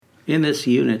In this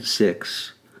Unit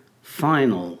 6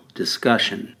 final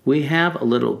discussion, we have a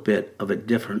little bit of a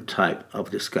different type of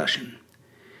discussion.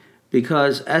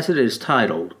 Because, as it is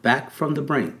titled, Back from the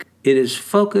Brink, it is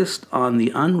focused on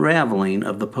the unraveling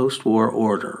of the post-war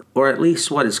order, or at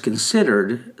least what is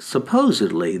considered,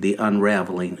 supposedly, the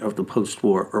unraveling of the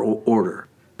post-war order.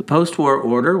 The post-war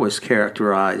order was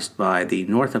characterized by the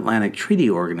North Atlantic Treaty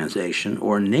Organization,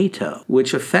 or NATO,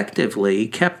 which effectively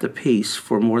kept the peace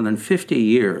for more than 50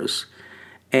 years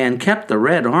and kept the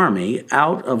Red Army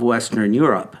out of Western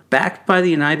Europe, backed by the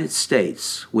United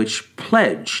States, which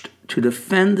pledged to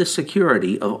defend the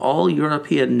security of all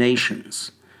European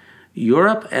nations.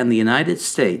 Europe and the United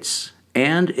States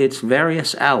and its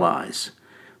various allies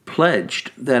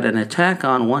pledged that an attack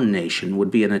on one nation would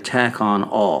be an attack on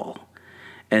all.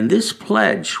 And this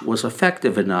pledge was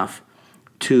effective enough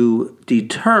to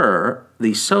deter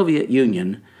the Soviet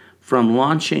Union from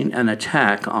launching an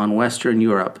attack on Western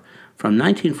Europe from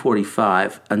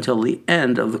 1945 until the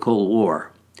end of the Cold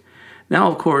War. Now,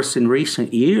 of course, in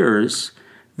recent years,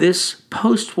 this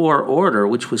post-war order,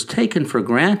 which was taken for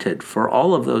granted for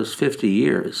all of those 50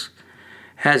 years,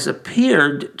 has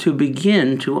appeared to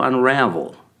begin to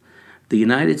unravel. The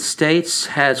United States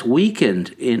has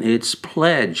weakened in its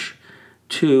pledge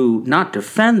to not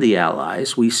defend the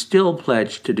Allies. We still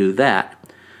pledge to do that.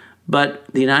 But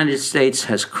the United States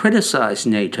has criticized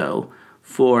NATO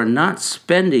for not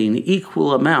spending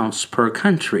equal amounts per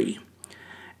country.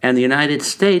 And the United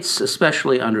States,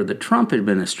 especially under the Trump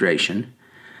administration,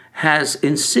 has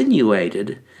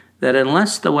insinuated that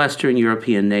unless the Western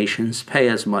European nations pay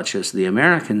as much as the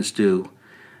Americans do,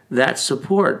 that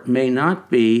support may not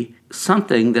be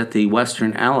something that the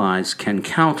Western allies can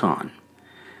count on.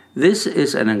 This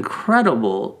is an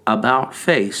incredible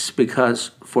about-face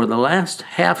because for the last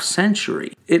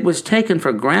half-century, it was taken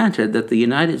for granted that the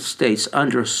United States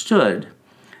understood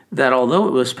that although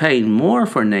it was paying more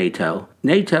for NATO,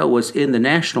 NATO was in the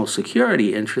national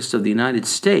security interest of the United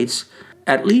States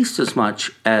at least as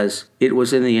much as it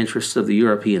was in the interest of the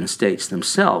European states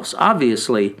themselves.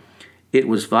 Obviously, it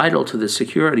was vital to the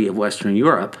security of Western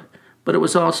Europe, but it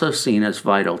was also seen as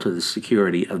vital to the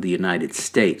security of the United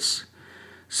States.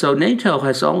 So NATO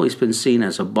has always been seen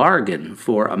as a bargain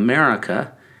for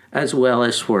America as well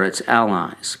as for its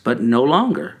allies, but no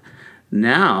longer.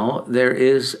 Now there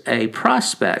is a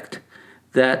prospect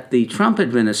that the Trump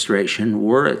administration,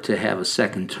 were it to have a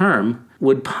second term,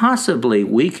 would possibly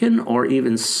weaken or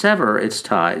even sever its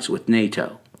ties with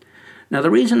NATO. Now,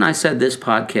 the reason I said this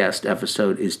podcast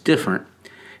episode is different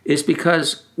is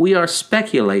because we are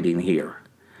speculating here.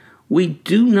 We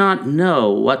do not know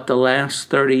what the last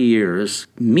 30 years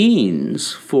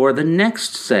means for the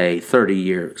next, say, 30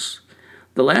 years.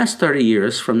 The last 30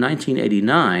 years from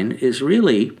 1989 is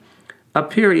really a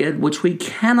period which we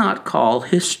cannot call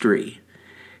history.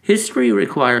 History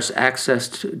requires access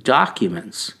to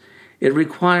documents. It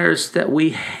requires that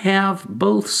we have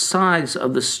both sides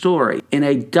of the story in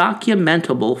a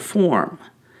documentable form.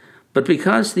 But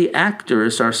because the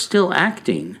actors are still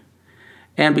acting,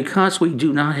 and because we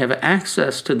do not have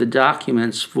access to the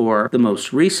documents for the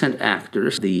most recent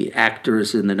actors, the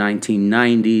actors in the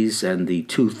 1990s and the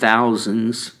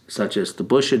 2000s, such as the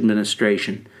Bush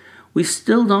administration, we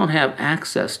still don't have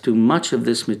access to much of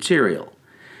this material.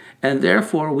 And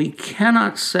therefore, we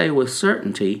cannot say with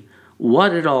certainty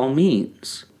what it all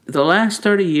means. The last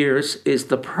 30 years is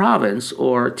the province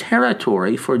or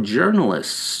territory for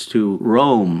journalists to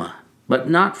roam, but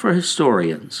not for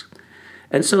historians.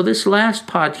 And so this last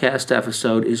podcast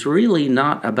episode is really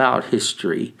not about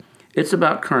history. It's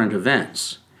about current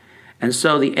events. And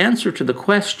so the answer to the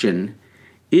question,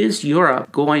 is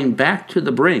Europe going back to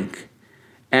the brink?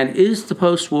 And is the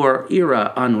post-war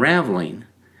era unraveling?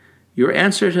 Your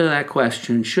answer to that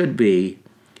question should be,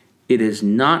 it is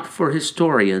not for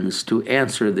historians to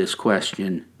answer this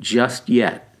question just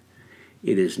yet.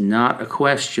 It is not a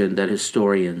question that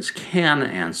historians can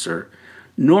answer,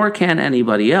 nor can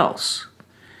anybody else.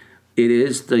 It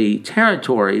is the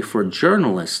territory for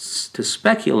journalists to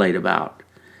speculate about.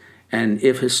 And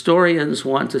if historians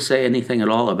want to say anything at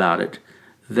all about it,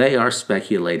 they are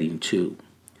speculating too.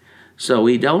 So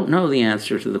we don't know the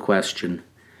answer to the question,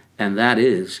 and that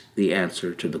is the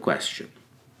answer to the question.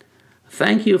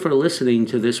 Thank you for listening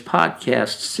to this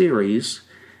podcast series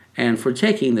and for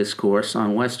taking this course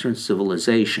on Western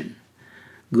civilization.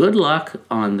 Good luck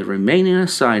on the remaining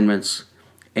assignments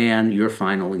and your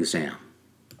final exam.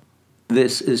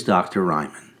 This is Dr.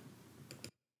 Ryman.